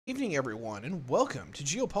Evening, everyone, and welcome to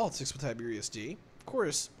Geopolitics with Tyberius D. Of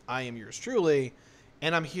course, I am yours truly,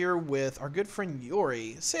 and I'm here with our good friend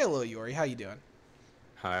Yori. Say hello, Yori. How you doing?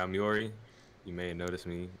 Hi, I'm Yori. You may have noticed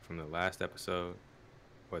me from the last episode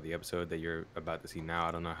or the episode that you're about to see now.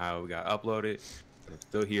 I don't know how we got uploaded, but I'm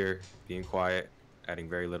still here, being quiet, adding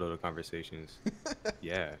very little to conversations.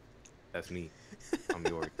 Yeah, that's me. I'm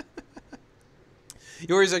Yori.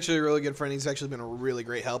 Yori's actually a really good friend. He's actually been a really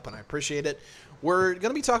great help, and I appreciate it. We're going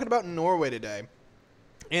to be talking about Norway today,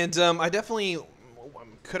 and I definitely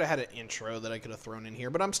could have had an intro that I could have thrown in here,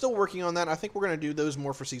 but I'm still working on that. I think we're going to do those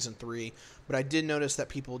more for Season 3, but I did notice that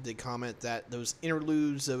people did comment that those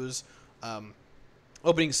interludes, those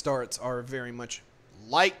opening starts are very much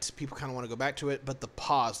liked. People kind of want to go back to it, but the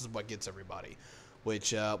pause is what gets everybody,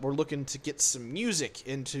 which we're looking to get some music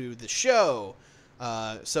into the show.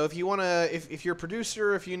 So if you want to, if you're a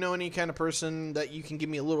producer, if you know any kind of person that you can give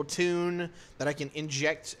me a little tune that I can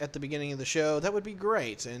inject at the beginning of the show, that would be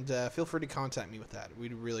great. And feel free to contact me with that.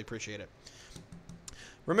 We'd really appreciate it.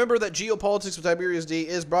 Remember that Geopolitics with Tiberius D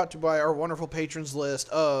is brought to you by our wonderful patrons list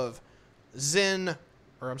of Andrew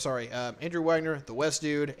Wagner, the West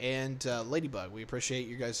Dude, and Ladybug. We appreciate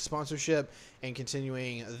you guys' sponsorship and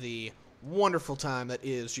continuing the wonderful time that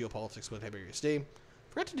is Geopolitics with Tiberius D.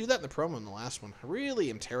 Forgot to do that in the promo in the last one. I really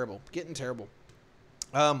am terrible. Getting terrible.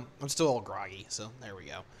 I'm still all groggy, so there we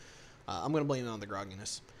go. I'm going to blame it on the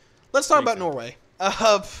grogginess. Let's talk Makes about sense. Norway.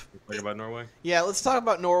 Talk about Norway? Yeah, let's talk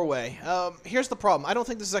about Norway. Here's the problem. I don't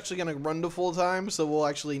think this is actually going to run to full time, so we'll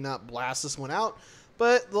actually not blast this one out.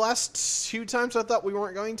 But the last two times I thought we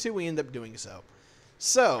weren't going to, we end up doing so.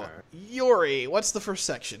 So, All right. Yori, what's the first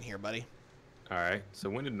section here, buddy? All right. So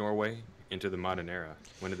when did Norway enter the modern era?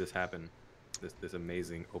 When did this happen? This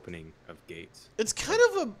amazing opening of gates. It's kind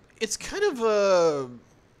of a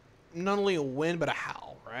not only a when but a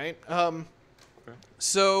how, right? Okay.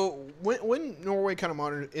 So when Norway kind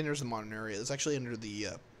of enters the modern era, it's actually under the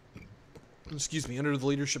under the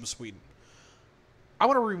leadership of Sweden. I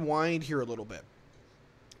want to rewind here a little bit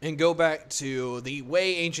and go back to the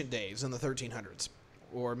way ancient days in the 1300s,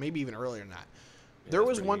 or maybe even earlier than that. Yeah, There that's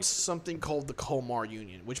was pretty once something called the Kalmar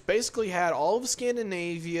Union, which basically had all of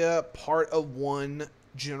Scandinavia part of one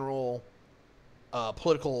general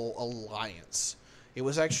political alliance. It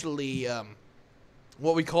was actually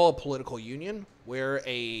what we call a political union, where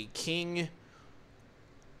a king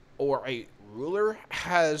or a ruler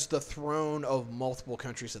has the throne of multiple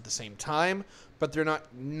countries at the same time, but they're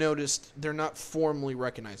not formally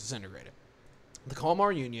recognized as integrated. The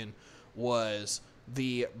Kalmar Union was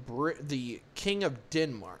the king of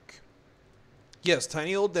Denmark. Yes,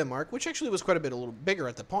 tiny old Denmark, which actually was quite a little bigger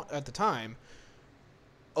at the time,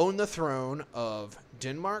 owned the throne of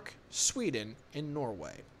Denmark, Sweden, and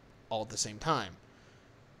Norway, all at the same time.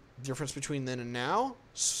 The difference between then and now: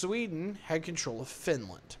 Sweden had control of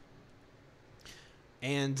Finland,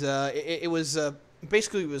 and it was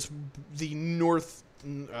basically it was the North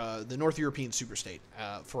European superstate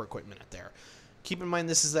for equipment there. Keep in mind,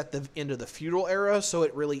 this is at the end of the feudal era, so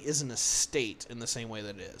it really isn't a state in the same way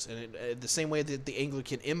that it is. And the same way that the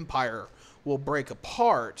Anglican Empire will break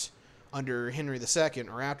apart under Henry II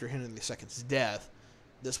or after Henry II's death,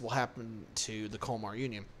 this will happen to the Kalmar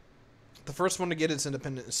Union. The first one to get its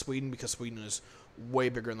independence is Sweden, because Sweden is way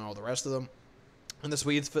bigger than all the rest of them. And the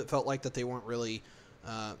Swedes felt like that they weren't really...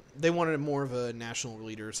 they wanted more of a national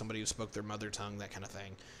leader, somebody who spoke their mother tongue, that kind of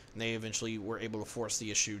thing. And they eventually were able to force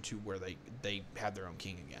the issue to where they had their own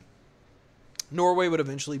king again. Norway would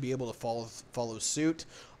eventually be able to follow suit,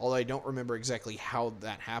 although I don't remember exactly how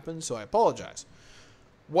that happened, so I apologize.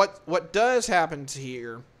 What does happen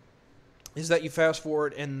here is that you fast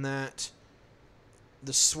forward and that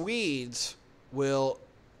the Swedes will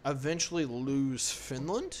eventually lose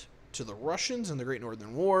Finland to the Russians in the Great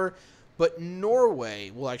Northern War, but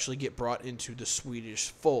Norway will actually get brought into the Swedish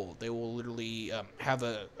fold. They will literally have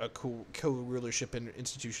a co-rulership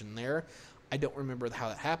institution there. I don't remember how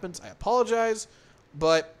that happens. I apologize.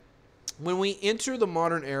 But when we enter the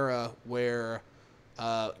modern era where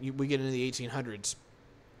we get into the 1800s,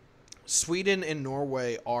 Sweden and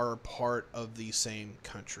Norway are part of the same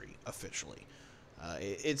country officially.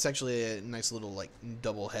 It's actually a nice little like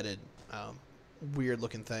double-headed,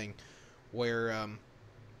 weird-looking thing where...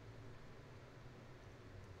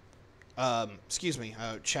 excuse me.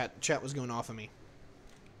 Chat was going off of me.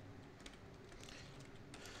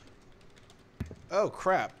 Oh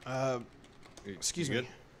crap. Excuse me. Good?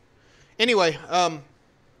 Anyway, All right.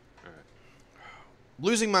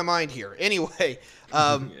 losing my mind here. Anyway,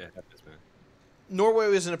 Yeah, it happens, man. Norway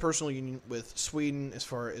was in a personal union with Sweden, as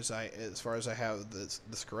far as I have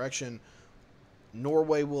this correction.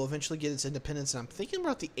 Norway will eventually get its independence, and I'm thinking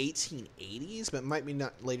about the 1880s, but it might be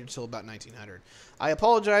not later until about 1900. I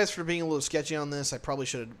apologize for being a little sketchy on this. I probably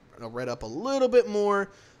should have read up a little bit more.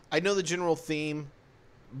 I know the general theme,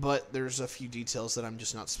 but there's a few details that I'm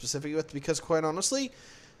just not specific with, because quite honestly,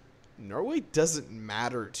 Norway doesn't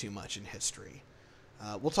matter too much in history.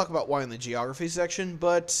 We'll talk about why in the geography section,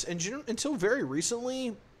 but until very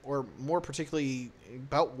recently, or more particularly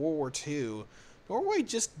about World War II, Norway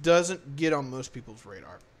just doesn't get on most people's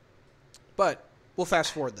radar. But we'll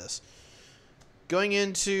fast forward this. Going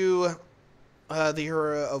into the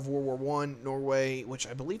era of World War I, Norway, which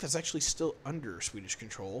I believe is actually still under Swedish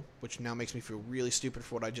control, which now makes me feel really stupid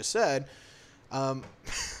for what I just said.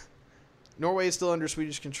 Norway is still under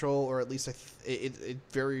Swedish control, or at least it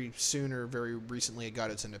very soon or very recently it got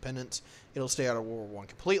its independence. It'll stay out of World War I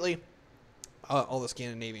completely. All the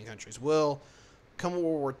Scandinavian countries will. Come World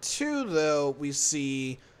War II, though, we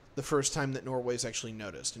see the first time that Norway is actually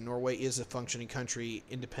noticed. And Norway is a functioning country,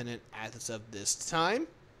 independent as of this time.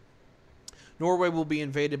 Norway will be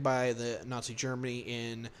invaded by the Nazi Germany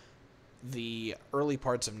in the early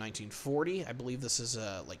parts of 1940. I believe this is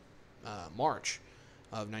March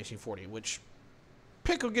of 1940, which,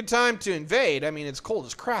 pick a good time to invade. I mean, it's cold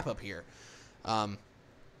as crap up here.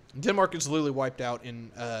 Denmark is literally wiped out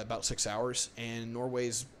in about 6 hours, and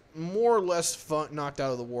Norway's more or less knocked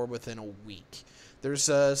out of the war within a week. There's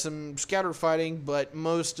some scattered fighting, but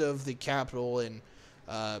most of the capital and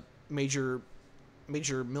major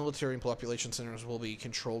military and population centers will be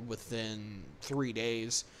controlled within 3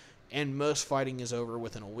 days, and most fighting is over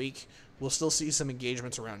within a week. We'll still see some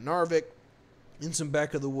engagements around Narvik and some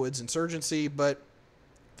back-of-the-woods insurgency, but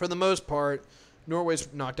for the most part, Norway's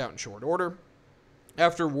knocked out in short order.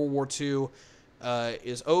 After World War II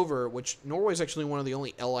is over, which Norway is actually one of the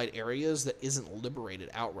only Allied areas that isn't liberated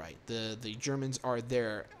outright. The Germans are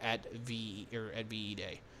there at VE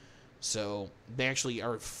Day, so they actually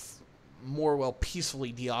are more well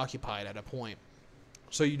peacefully deoccupied at a point.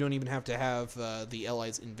 So you don't even have to have the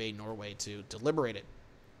Allies invade Norway to liberate it.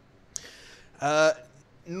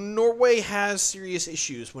 Norway has serious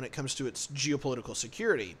issues when it comes to its geopolitical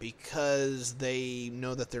security because they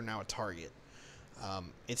know that they're now a target.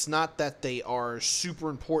 It's not that they are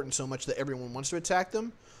super important so much that everyone wants to attack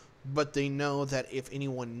them, but they know that if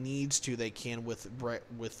anyone needs to, they can with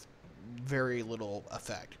very little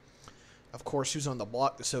effect. Of course, who's on the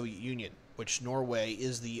block? The Soviet Union, which Norway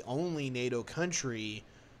is the only NATO country,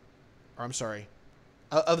 or I'm sorry,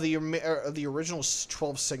 of the original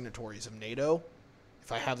 12 signatories of NATO,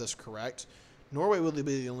 if I have this correct, Norway will be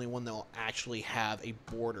the only one that will actually have a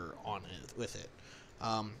border on it with it.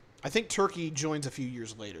 I think Turkey joins a few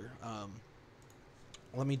years later.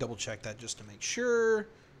 Let me double check that just to make sure.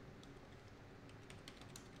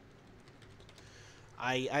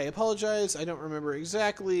 I apologize. I don't remember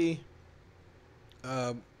exactly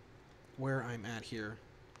where I'm at here.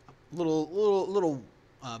 Little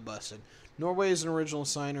busted. Norway is an original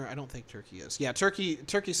signer. I don't think Turkey is. Yeah,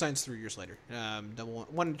 Turkey signs 3 years later.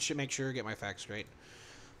 Wanted to make sure, get my facts straight.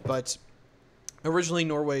 But originally,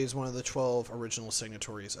 Norway is one of the 12 original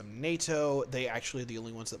signatories of NATO. They actually are the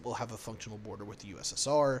only ones that will have a functional border with the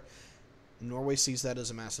USSR. Norway sees that as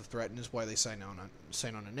a massive threat and is why they sign on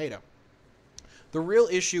to NATO. The real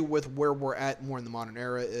issue with where we're at more in the modern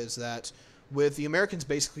era is that with the Americans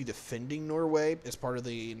basically defending Norway as part of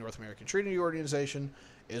the North American Treaty Organization,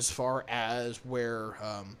 as far as where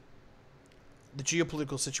the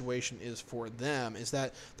geopolitical situation is for them, is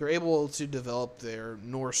that they're able to develop their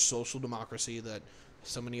Norse social democracy that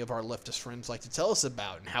so many of our leftist friends like to tell us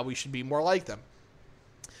about and how we should be more like them.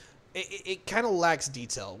 It kind of lacks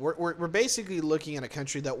detail. We're basically looking at a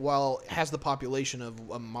country that, while it has the population of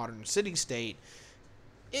a modern city-state,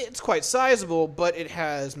 it's quite sizable, but it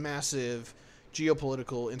has massive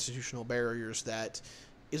geopolitical institutional barriers that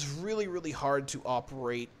is really, really hard to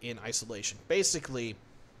operate in isolation. Basically,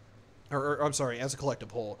 I'm sorry, as a collective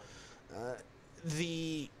whole.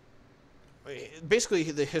 Basically,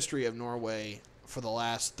 the history of Norway for the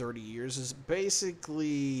last 30 years is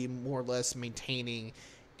basically more or less maintaining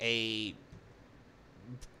a,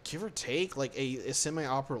 give or take, like a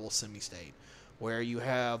semi-operable semi-state, where you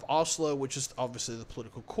have Oslo, which is obviously the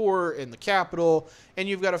political core and the capital, and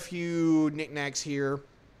you've got a few knickknacks here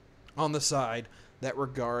on the side that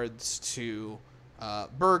regards to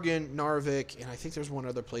Bergen, Narvik, and I think there's one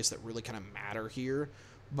other place that really kind of matter here,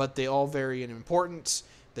 but they all vary in importance.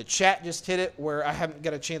 The chat just hit it where I haven't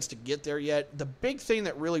got a chance to get there yet. The big thing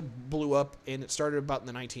that really blew up, and it started about in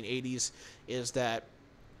the 1980s, is that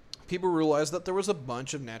people realized that there was a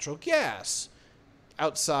bunch of natural gas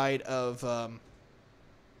outside of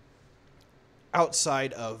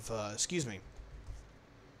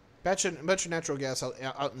bunch of natural gas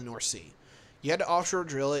out in the North Sea. You had to offshore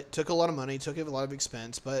drill it. Took a lot of money, took a lot of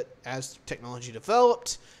expense. But as technology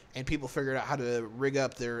developed and people figured out how to rig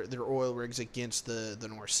up their oil rigs against the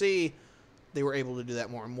North Sea, they were able to do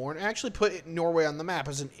that more and more, and actually put Norway on the map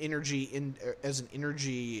as an energy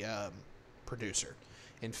producer.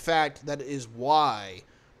 In fact, that is why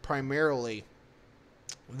primarily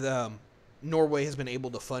the Norway has been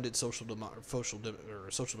able to fund its social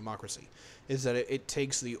democracy, is that it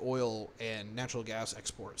takes the oil and natural gas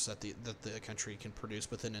exports that the country can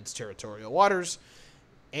produce within its territorial waters,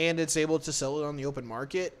 and it's able to sell it on the open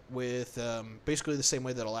market with basically the same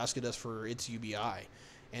way that Alaska does for its UBI,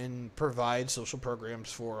 and provide social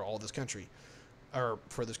programs for all this country, or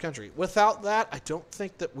for this country. Without that, I don't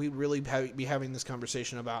think that we'd really be having this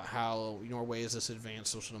conversation about how Norway is this advanced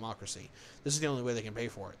social democracy. This is the only way they can pay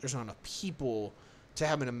for it. There's not enough people to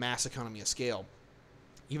have a mass economy of scale,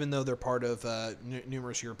 even though they're part of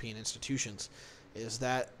numerous European institutions, is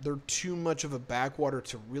that they're too much of a backwater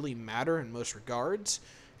to really matter in most regards.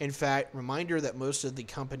 In fact, reminder that most of the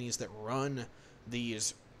companies that run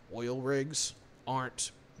these oil rigs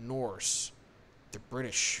aren't Norse. They're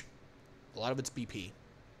British. A lot of it's BP.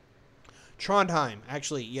 Trondheim,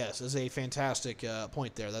 actually, yes, is a fantastic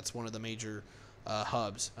point there. That's one of the major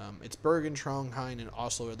hubs. It's Bergen, Trondheim, and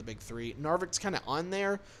Oslo are the big three. Narvik's kind of on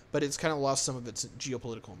there, but it's kind of lost some of its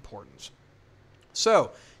geopolitical importance. So,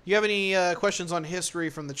 you have any questions on history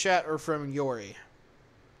from the chat or from Yori?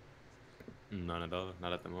 None at all.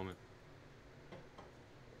 Not at the moment.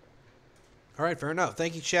 All right, fair enough.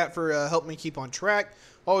 Thank you, chat, for helping me keep on track.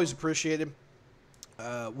 Always appreciated.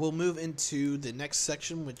 We'll move into the next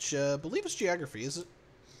section, which I believe is geography, is it?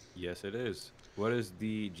 Yes, it is. What is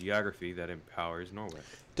the geography that empowers Norway?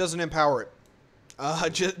 Doesn't empower it.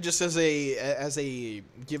 Just as a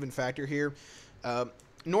given factor here,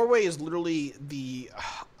 Norway is literally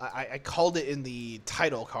I called it in the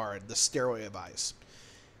title card, the Stairway of Ice.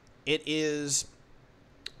 It is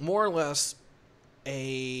more or less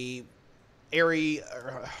a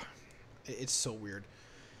area. It's so weird.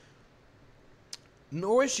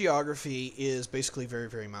 Norway's geography is basically very,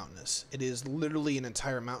 very mountainous. It is literally an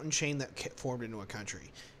entire mountain chain that formed into a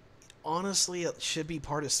country. Honestly, it should be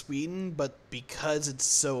part of Sweden, but because it's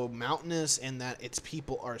so mountainous and that its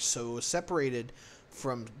people are so separated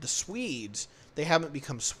from the Swedes, they haven't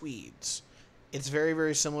become Swedes. It's very,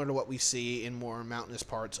 very similar to what we see in more mountainous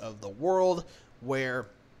parts of the world, where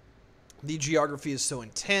the geography is so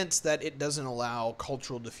intense that it doesn't allow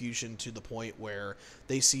cultural diffusion to the point where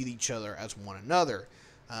they see each other as one another.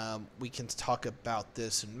 We can talk about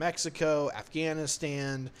this in Mexico,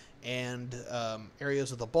 Afghanistan, and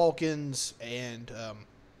areas of the Balkans, and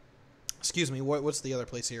what's the other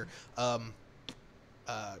place here? The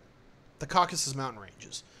Caucasus mountain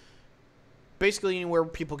ranges. Basically anywhere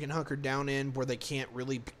people can hunker down in where they can't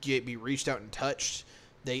really be reached out and touched.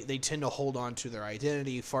 They tend to hold on to their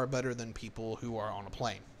identity far better than people who are on a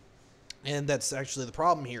plane. And that's actually the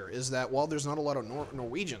problem here, is that while there's not a lot of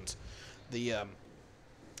Norwegians, the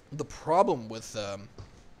problem with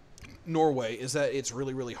Norway is that it's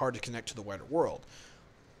really, really hard to connect to the wider world.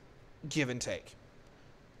 Give and take.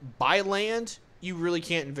 By land, you really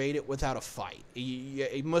can't invade it without a fight.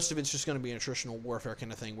 Most of it's just going to be an attritional warfare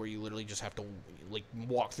kind of thing where you literally just have to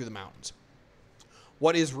walk through the mountains.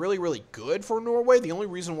 What is really, really good for Norway, the only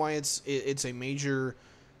reason why it's a major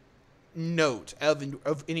note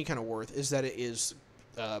of any kind of worth, is that it is,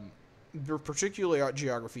 particularly our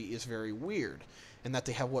geography is very weird, and that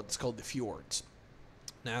they have what's called the fjords.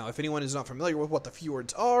 Now, if anyone is not familiar with what the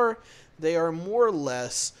fjords are, they are more or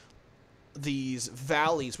less these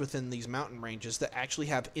valleys within these mountain ranges that actually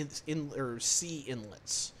have sea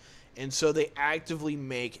inlets. And so they actively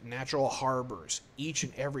make natural harbors each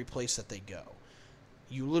and every place that they go.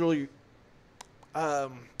 You literally,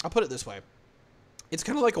 I'll put it this way. It's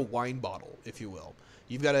kind of like a wine bottle, if you will.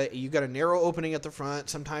 You've got a narrow opening at the front.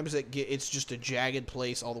 Sometimes it's just a jagged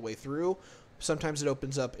place all the way through. Sometimes it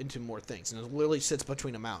opens up into more things, and it literally sits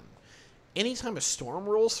between a mountain. Anytime a storm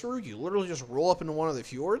rolls through, you literally just roll up into one of the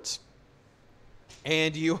fjords,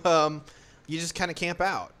 and you just kind of camp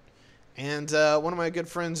out. And one of my good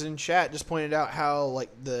friends in chat just pointed out how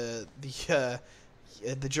the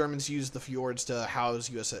Germans used the fjords to house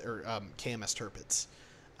KMS Tirpitz,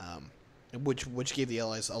 which gave the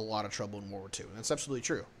Allies a lot of trouble in World War II. And that's absolutely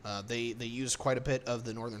true. They used quite a bit of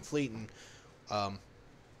the Northern Fleet and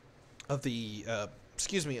of the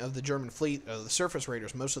German fleet, the surface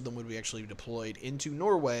raiders. Most of them would be actually deployed into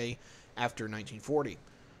Norway after 1940,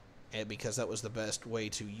 and because that was the best way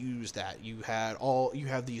to use that. You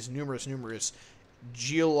have these numerous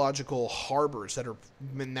geological harbors that are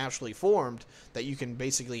naturally formed that you can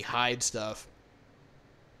basically hide stuff.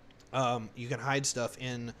 You can hide stuff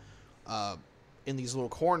in these little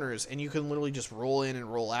corners, and you can literally just roll in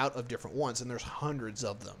and roll out of different ones, and there's hundreds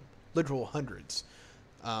of them, literal hundreds.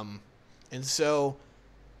 And so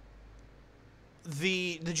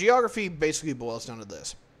the geography basically boils down to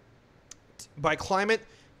this. By climate,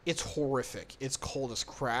 it's horrific. It's cold as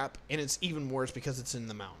crap, and it's even worse because it's in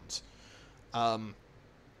the mountains.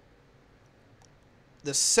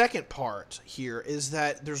 The second part here is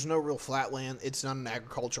that there's no real flat land. It's not an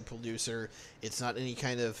agricultural producer. It's not any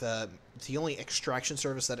kind of... the only extraction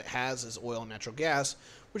service that it has is oil and natural gas,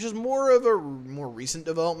 which is more of a more recent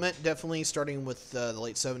development, definitely starting with the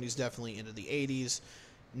late 70s, definitely into the 80s,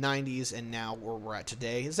 90s, and now where we're at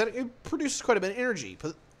today, is that it produces quite a bit of energy.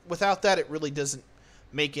 But without that, it really doesn't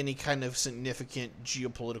make any kind of significant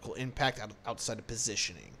geopolitical impact outside of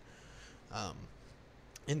positioning.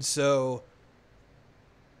 And so...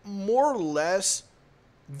 more or less,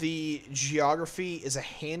 the geography is a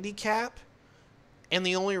handicap, and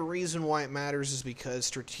the only reason why it matters is because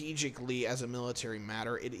strategically, as a military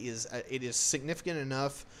matter, it is significant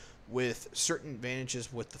enough with certain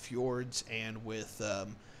advantages with the fjords and with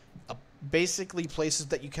basically places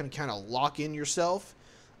that you can kind of lock in yourself,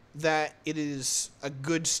 that it is a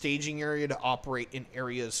good staging area to operate in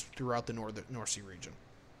areas throughout the North Sea region.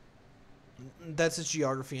 That's its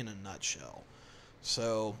geography in a nutshell.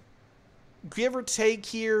 So, give or take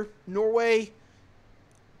here, Norway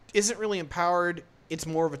isn't really empowered. It's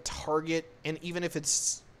more of a target, and even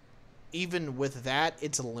with that,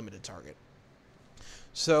 it's a limited target.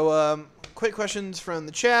 So, quick questions from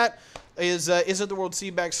the chat. Isn't the World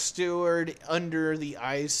Seaback steward under the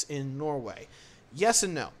ice in Norway? Yes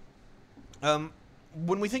and no.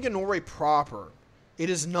 When we think of Norway proper, it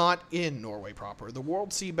is not in Norway proper. The World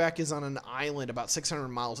Seaback is on an island about 600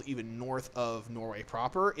 miles even north of Norway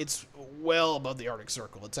proper. It's well above the Arctic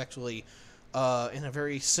Circle. It's actually in a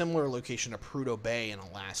very similar location to Prudhoe Bay in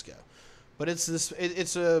Alaska. But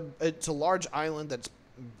it's a large island that's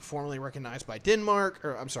formally recognized by Denmark,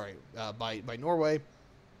 or I'm sorry, by Norway,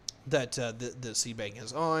 that the Seabank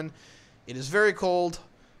is on. It is very cold.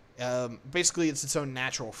 Basically, it's its own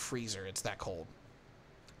natural freezer. It's that cold.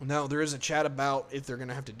 Now, there is a chat about if they're going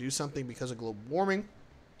to have to do something because of global warming,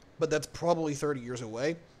 but that's probably 30 years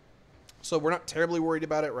away. So we're not terribly worried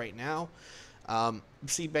about it right now.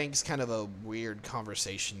 Seabank's kind of a weird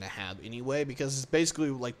conversation to have anyway, because it's basically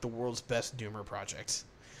like the world's best doomer project.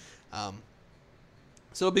 So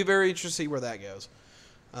it'll be very interesting to see where that goes.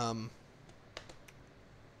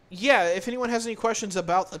 Yeah, if anyone has any questions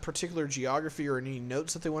about the particular geography or any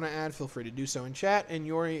notes that they want to add, feel free to do so in chat. And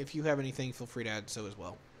Yori, if you have anything, feel free to add so as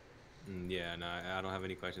well. Yeah, no, I don't have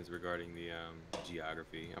any questions regarding the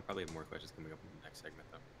geography. I'll probably have more questions coming up in the next segment,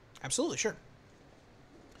 though. Absolutely, sure.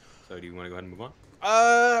 So do you want to go ahead and move on?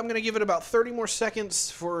 I'm going to give it about 30 more seconds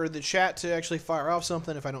for the chat to actually fire off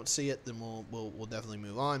something. If I don't see it, then we'll definitely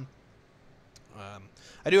move on.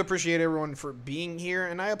 I do appreciate everyone for being here,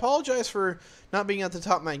 and I apologize for not being at the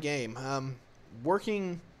top of my game.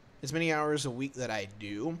 Working as many hours a week that I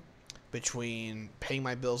do, between paying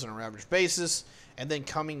my bills on a average basis and then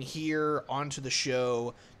coming here onto the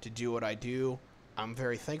show to do what I do, I'm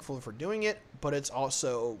very thankful for doing it, but it's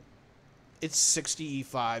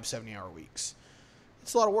 65, 70-hour weeks.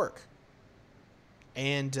 It's a lot of work,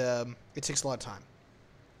 and it takes a lot of time.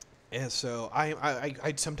 And so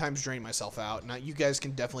I sometimes drain myself out. Now, you guys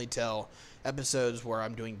can definitely tell episodes where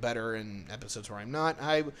I'm doing better and episodes where I'm not.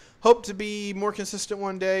 I hope to be more consistent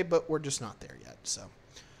one day, but we're just not there yet. So,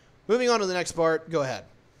 moving on to the next part. Go ahead.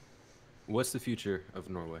 What's the future of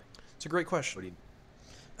Norway? It's a great question. What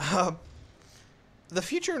do you... The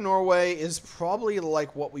future of Norway is probably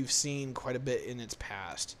like what we've seen quite a bit in its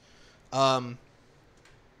past.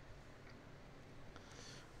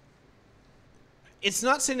 It's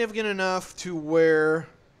not significant enough to where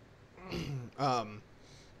I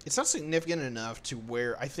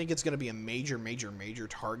think it's going to be a major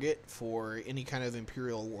target for any kind of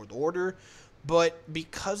imperial world order. But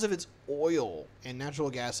because of its oil and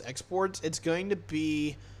natural gas exports, it's going to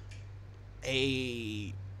be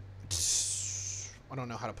I don't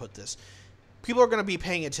know how to put this. People are going to be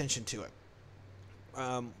paying attention to it.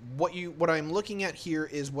 What I'm looking at here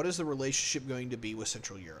is, what is the relationship going to be with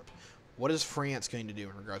Central Europe? What is France going to do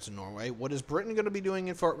in regards to Norway? What is Britain going to be doing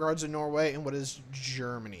in regards to Norway? And what is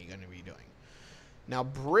Germany going to be doing? Now,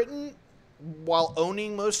 Britain, while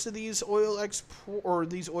owning most of these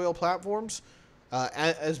these oil platforms,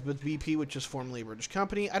 as with BP, which is formerly a British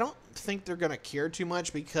company, I don't think they're going to care too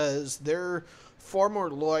much, because they're far more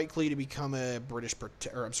likely to become an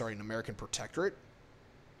American protectorate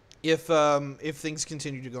if things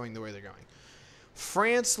continue to going the way they're going.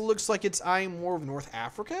 France looks like it's eyeing more of North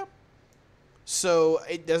Africa, so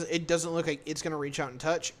it doesn't look like it's going to reach out and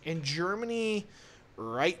touch. And Germany,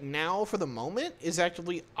 right now for the moment, is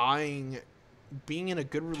actively eyeing being in a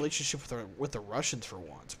good relationship with the Russians for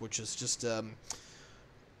once, which is just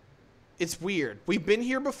it's weird. We've been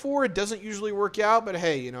here before. It doesn't usually work out, but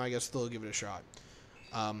hey, I guess they'll give it a shot.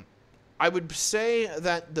 I would say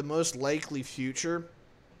that the most likely future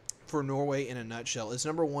for Norway in a nutshell is,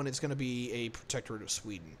 number one, it's going to be a protectorate of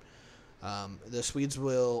Sweden. The Swedes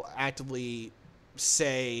will actively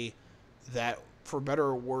say that, for better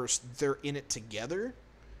or worse, they're in it together,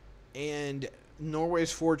 and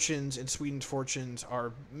Norway's fortunes and Sweden's fortunes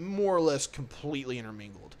are more or less completely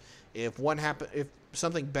intermingled. If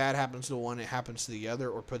something bad happens to one, it happens to the other,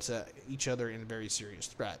 or puts each other in a very serious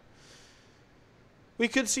threat. We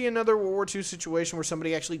could see another World War II situation where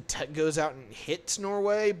somebody actually goes out and hits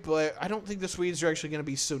Norway, but I don't think the Swedes are actually going to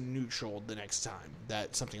be so neutral the next time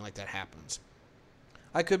that something like that happens.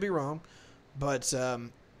 I could be wrong, but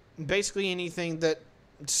basically anything that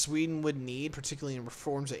Sweden would need, particularly in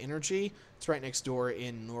forms of energy, it's right next door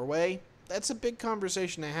in Norway. That's a big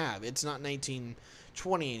conversation to have. It's not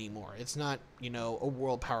 1920 anymore. It's not, a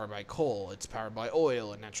world powered by coal. It's powered by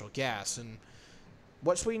oil and natural gas, and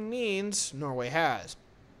what Sweden needs, Norway has.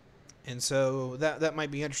 And so that might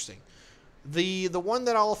be interesting. The one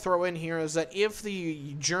that I'll throw in here is that if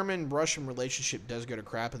the German-Russian relationship does go to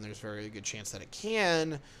crap, and there's a very good chance that it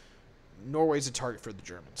can, Norway's a target for the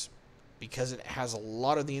Germans, because it has a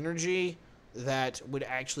lot of the energy that would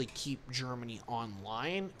actually keep Germany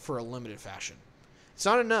online for a limited fashion. It's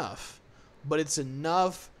not enough, but it's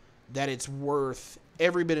enough that it's worth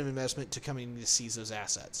every bit of investment to come in to seize those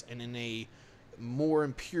assets. And in a more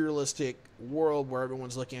imperialistic world where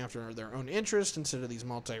everyone's looking after their own interest instead of these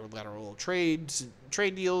multilateral trade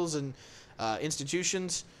deals and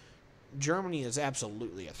institutions, Germany is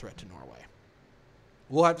absolutely a threat to Norway.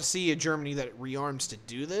 We'll have to see a Germany that rearms to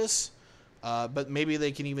do this, but maybe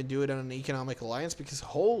they can even do it on an economic alliance, because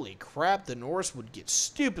holy crap, the Norse would get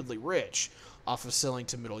stupidly rich off of selling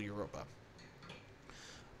to Middle Europa.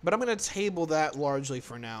 But I'm going to table that largely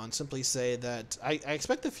for now and simply say that I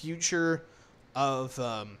expect the future of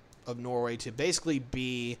Norway to basically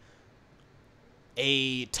be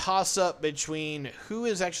a toss-up between who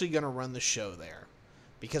is actually going to run the show there,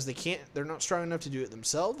 because they're not strong enough to do it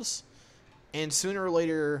themselves, and sooner or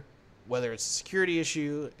later, whether it's a security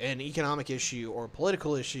issue, an economic issue, or a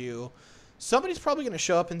political issue, somebody's probably going to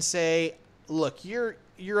show up and say, look, you're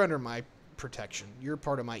under my protection, you're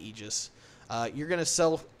part of my aegis, you're going to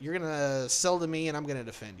sell to me, and I'm going to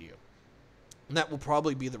defend you. And that will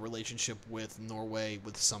probably be the relationship with Norway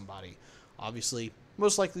with somebody. Obviously,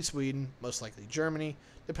 most likely Sweden, most likely Germany,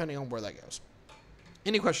 depending on where that goes.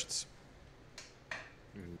 Any questions?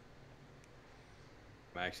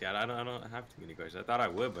 Actually, I don't have too many questions. I thought I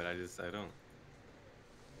would, but I don't.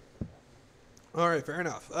 All right, fair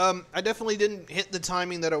enough. I definitely didn't hit the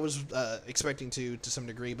timing that I was expecting to some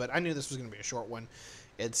degree, but I knew this was going to be a short one.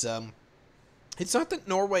 It's not that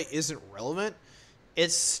Norway isn't relevant.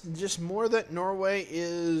 It's just more that Norway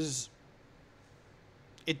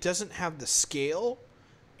it doesn't have the scale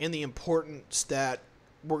and the importance that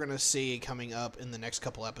we're going to see coming up in the next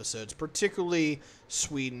couple episodes, particularly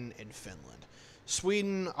Sweden and Finland.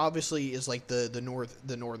 Sweden obviously is like the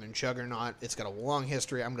northern juggernaut. It's got a long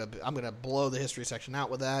history. I'm gonna blow the history section out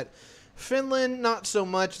with that. Finland, not so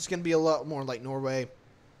much. It's gonna be a lot more like Norway.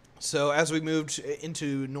 So as we moved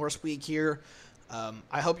into Norse Week here,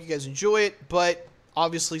 I hope you guys enjoy it, but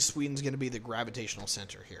obviously, Sweden's going to be the gravitational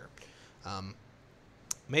center here.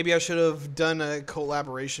 Maybe I should have done a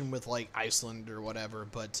collaboration with, like, Iceland or whatever,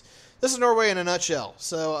 but this is Norway in a nutshell.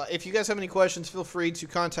 So if you guys have any questions, feel free to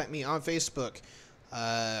contact me on Facebook,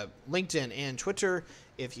 LinkedIn, and Twitter.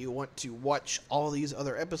 If you want to watch all these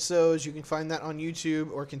other episodes, you can find that on YouTube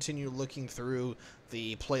or continue looking through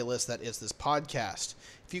the playlist that is this podcast.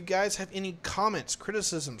 If you guys have any comments,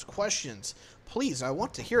 criticisms, questions, please, I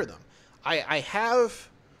want to hear them. I have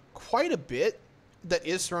quite a bit that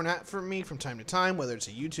is thrown out for me from time to time, whether it's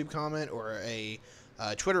a YouTube comment or a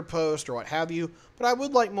Twitter post or what have you, but I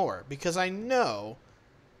would like more, because I know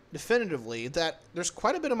definitively that there's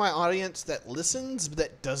quite a bit of my audience that listens but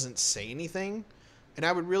that doesn't say anything, and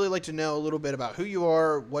I would really like to know a little bit about who you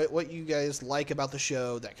are, what you guys like about the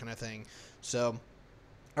show, that kind of thing. So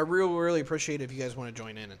I really appreciate it if you guys want to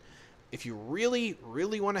join in. And if you really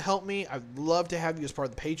want to help me, I'd love to have you as part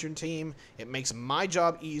of the Patreon team. It makes my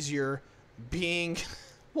job easier being...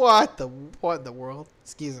 What the world?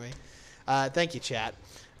 Excuse me. Thank you, chat.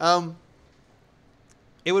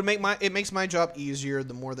 It makes my job easier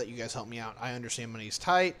the more that you guys help me out. I understand money's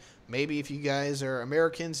tight. Maybe if you guys are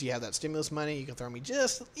Americans, you have that stimulus money, you can throw me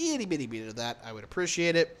just a itty bitty bit of that. I would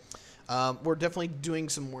appreciate it. We're definitely doing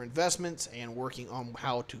some more investments and working on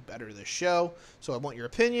how to better this show. So I want your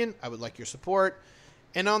opinion. I would like your support.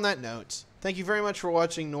 And on that note, thank you very much for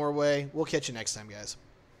watching Norway. We'll catch you next time, guys.